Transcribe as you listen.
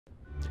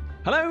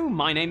Hello,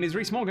 my name is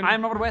Rhys Morgan.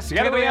 I'm Robert West.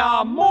 Together we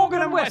are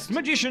Morgan and West,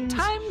 magicians,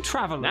 time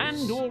travellers,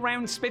 and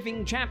all-round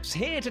spiffing chaps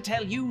here to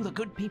tell you, the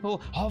good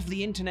people of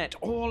the internet,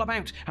 all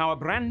about our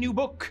brand new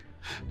book,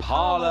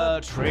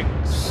 Parlour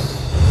Tricks.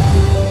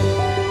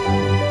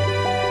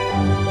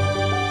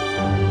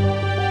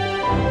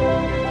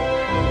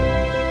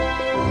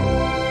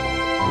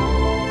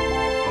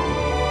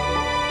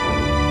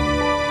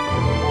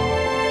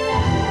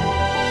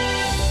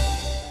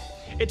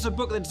 It's a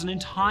book that's an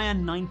entire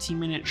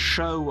 90-minute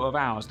show of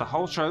ours, the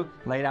whole show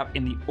laid out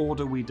in the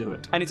order we do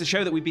it. And it's a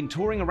show that we've been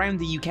touring around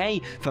the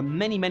UK for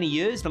many, many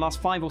years, the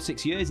last 5 or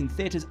 6 years, in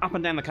theatres up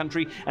and down the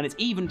country, and it's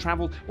even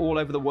travelled all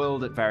over the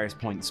world at various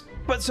points.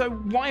 But so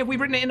why have we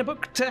written it in a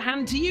book to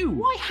hand to you?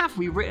 Why have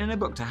we written a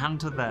book to hand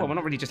to them? Well, we're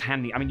not really just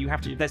handing. I mean, you have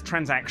to. There's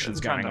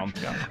transactions going on.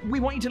 Yeah. We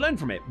want you to learn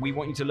from it. We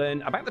want you to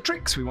learn about the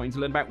tricks. We want you to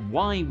learn about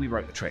why we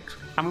wrote the tricks.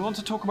 And we want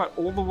to talk about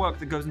all the work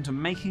that goes into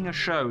making a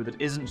show that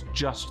isn't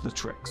just the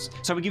tricks.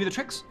 So we give you the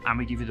tricks, and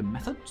we give you the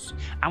methods,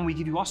 and we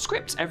give you our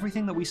scripts,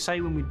 everything that we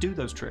say when we do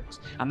those tricks.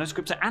 And those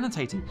scripts are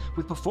annotated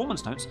with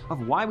performance notes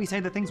of why we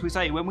say the things we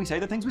say when we say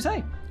the things we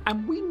say.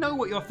 And we know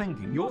what you're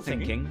thinking. You're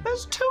thinking,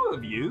 there's 2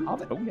 of you.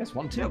 Oh, yes,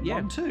 1, 2. Yeah,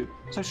 1, 2.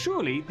 So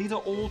surely these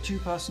are all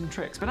 2-person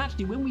tricks. But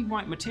actually, when we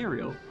write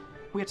material,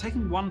 we are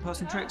taking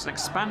 1-person tricks and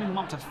expanding them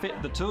up to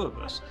fit the 2 of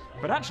us.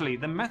 But actually,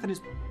 the method is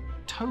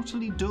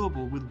totally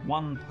doable with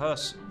 1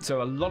 person.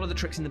 So a lot of the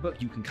tricks in the book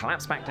you can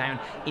collapse back down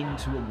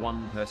into a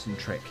 1-person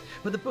trick.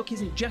 But the book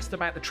isn't just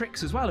about the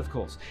tricks as well, of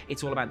course.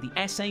 It's all about the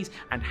essays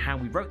and how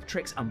we wrote the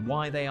tricks and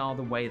why they are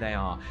the way they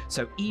are.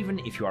 So even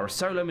if you are a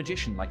solo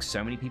magician, like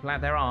so many people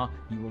out there are,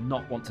 you will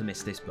not want to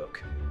miss this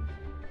book.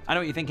 I know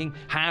what you're thinking.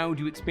 How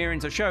do you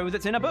experience a show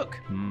that's in a book?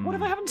 What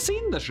if I haven't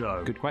seen the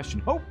show? Good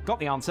question. Oh, got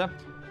the answer.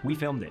 We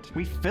filmed it.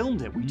 We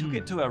filmed it. We took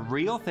it to a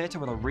real theatre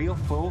with a real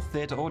full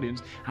theatre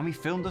audience, and we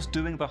filmed us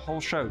doing the whole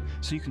show.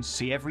 So you can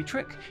see every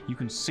trick. You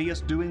can see us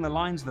doing the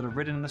lines that are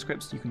written in the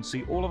scripts. You can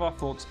see all of our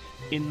thoughts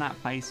in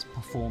that place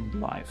performed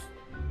live.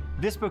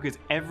 This book is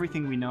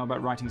everything we know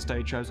about writing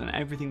stage shows and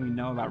everything we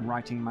know about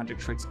writing magic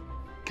tricks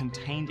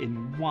contained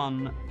in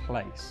 1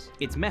 place.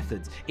 It's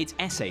methods, it's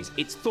essays,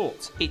 it's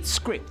thoughts, it's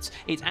scripts,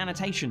 it's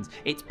annotations,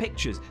 it's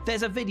pictures.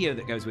 There's a video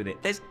that goes with it.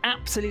 There's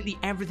absolutely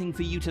everything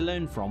for you to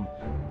learn from.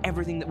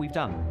 Everything that we've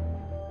done.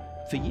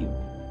 For you.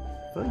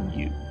 For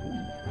you.